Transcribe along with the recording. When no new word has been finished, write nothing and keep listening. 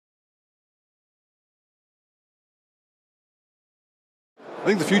I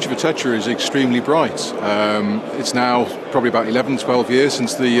think the future for TETRA is extremely bright. It's now probably about 11, 12 years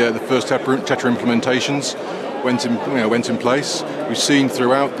since the first TETRA implementations went in place. We've seen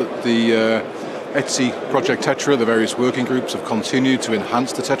throughout that the ETSI Project TETRA, the various working groups, have continued to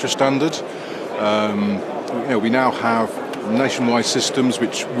enhance the TETRA standard. We now have nationwide systems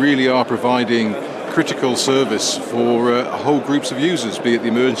which really are providing critical service for whole groups of users, be it the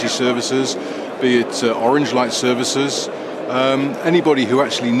emergency services, be it orange light services. Anybody who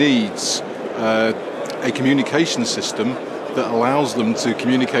actually needs a communication system that allows them to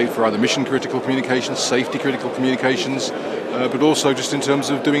communicate for either mission critical communications, safety critical communications, but also just in terms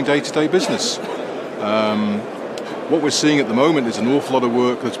of doing day-to-day business. What we're seeing at the moment is an awful lot of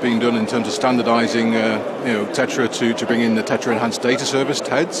work that's being done in terms of standardizing TETRA to bring in the TETRA Enhanced Data Service,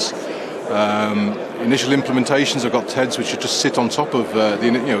 TEDS. Initial implementations have got TEDS which should just sit on top of the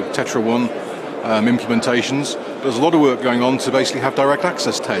TETRA 1 implementations. There's a lot of work going on to basically have direct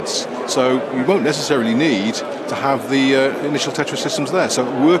access TEDS. So we won't necessarily need to have the initial TETRA systems there. So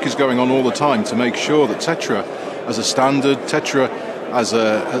work is going on all the time to make sure that TETRA as a standard, TETRA as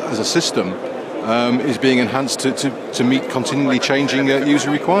a system is being enhanced to meet continually changing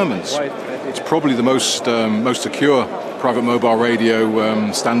user requirements. It's probably the most secure private mobile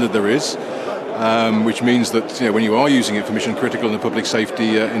radio standard there is. Which means that when you are using it for mission critical in the public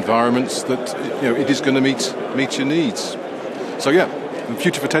safety environments, that it is going to meet your needs. So yeah, the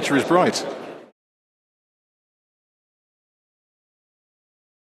future for TETRA is bright.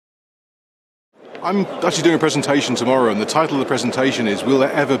 I'm actually doing a presentation tomorrow, and the title of the presentation is "Will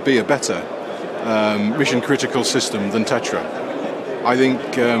there ever be a better mission critical system than TETRA?" I think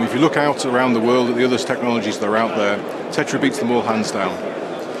if you look out around the world at the other technologies that are out there, TETRA beats them all hands down.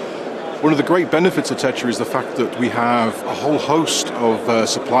 One of the great benefits of TETRA is the fact that we have a whole host of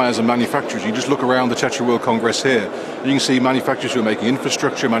suppliers and manufacturers. You just look around the TETRA World Congress here, you can see manufacturers who are making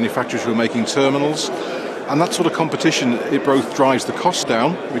infrastructure, manufacturers who are making terminals, and that sort of competition, it both drives the cost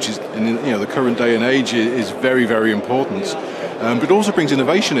down, which is in the current day and age is very, very important, but it also brings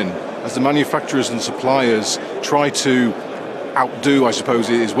innovation in, as the manufacturers and suppliers try to outdo, I suppose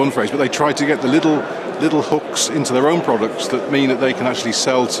is one phrase, but they try to get the little hooks into their own products that mean that they can actually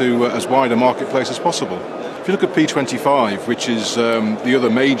sell to as wide a marketplace as possible. If you look at P25, which is the other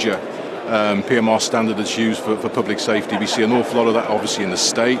major PMR standard that's used for public safety, we see an awful lot of that obviously in the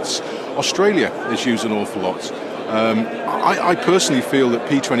States. Australia is used an awful lot. I personally feel that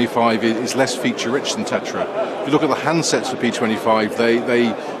P25 is less feature-rich than TETRA. If you look at the handsets for P25,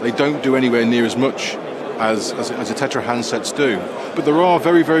 they don't do anywhere near as much as the TETRA handsets do. But there are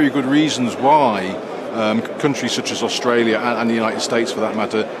very, very good reasons why countries such as Australia and the United States, for that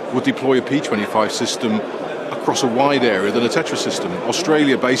matter, would deploy a P25 system across a wide area than a TETRA system.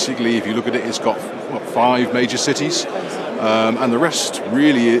 Australia, basically, if you look at it, it's got 5 major cities, and the rest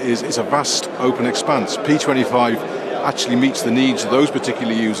really is a vast open expanse. P25 actually meets the needs of those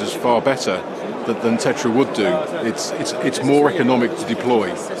particular users far better than TETRA would do. It's more economic to deploy.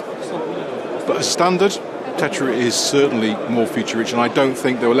 But as standard, TETRA is certainly more feature-rich, and I don't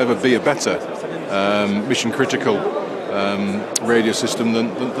think there will ever be a better mission-critical radio system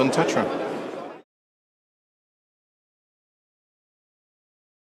than TETRA.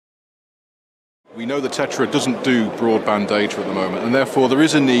 We know that TETRA doesn't do broadband data at the moment, and therefore there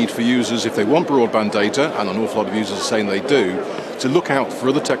is a need for users, if they want broadband data, and an awful lot of users are saying they do, to look out for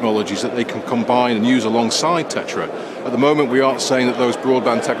other technologies that they can combine and use alongside TETRA. At the moment we aren't saying that those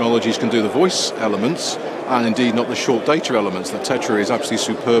broadband technologies can do the voice elements, and indeed not the short data elements that TETRA is absolutely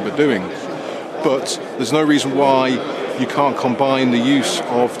superb at doing. But there's no reason why you can't combine the use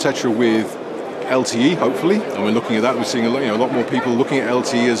of TETRA with LTE, hopefully, and we're looking at that. We're seeing a lot more people looking at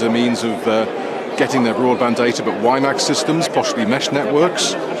LTE as a means of getting their broadband data, but WiMAX systems, possibly mesh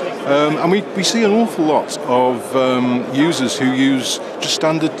networks. And we see an awful lot of users who use just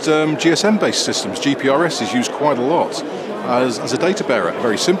standard GSM-based systems. GPRS is used quite a lot as a data bearer, a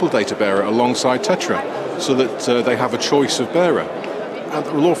very simple data bearer alongside TETRA, so that they have a choice of bearer. And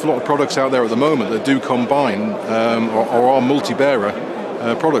there are an awful lot of products out there at the moment that do combine or are multi-bearer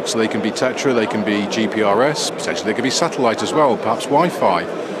products. So they can be TETRA, they can be GPRS, potentially they can be satellite as well, perhaps Wi-Fi.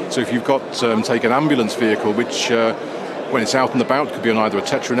 So if you've got, take an ambulance vehicle, which when it's out and about could be on either a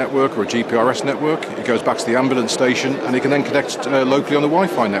TETRA network or a GPRS network, it goes back to the ambulance station and it can then connect locally on the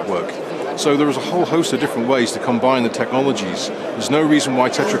Wi-Fi network. So there is a whole host of different ways to combine the technologies. There's no reason why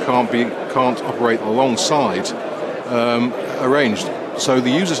TETRA can't operate alongside arranged. So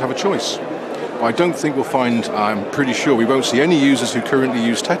the users have a choice. I don't think we'll find, I'm pretty sure we won't see any users who currently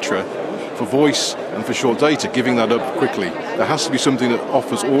use TETRA for voice and for short data giving that up quickly. There has to be something that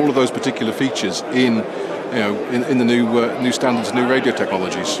offers all of those particular features in in the new standards, new radio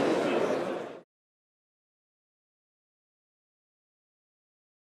technologies.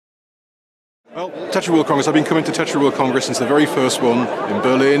 Well, TETRA World Congress, I've been coming to TETRA World Congress since the very first one in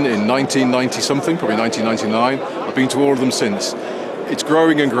Berlin in 1990-something, probably 1999. I've been to all of them since. It's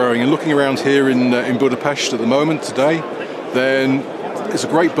growing and growing, and looking around here in Budapest at the moment, today, then there's a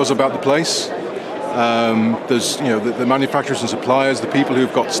great buzz about the place. There's, the manufacturers and suppliers, the people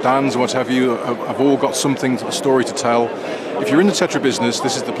who've got stands and what have you, have all got a story to tell. If you're in the TETRA business,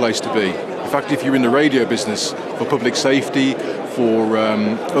 this is the place to be. In fact, if you're in the radio business for public safety, for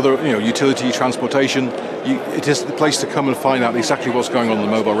other utility transportation, it is the place to come and find out exactly what's going on in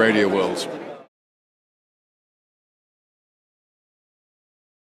the mobile radio world.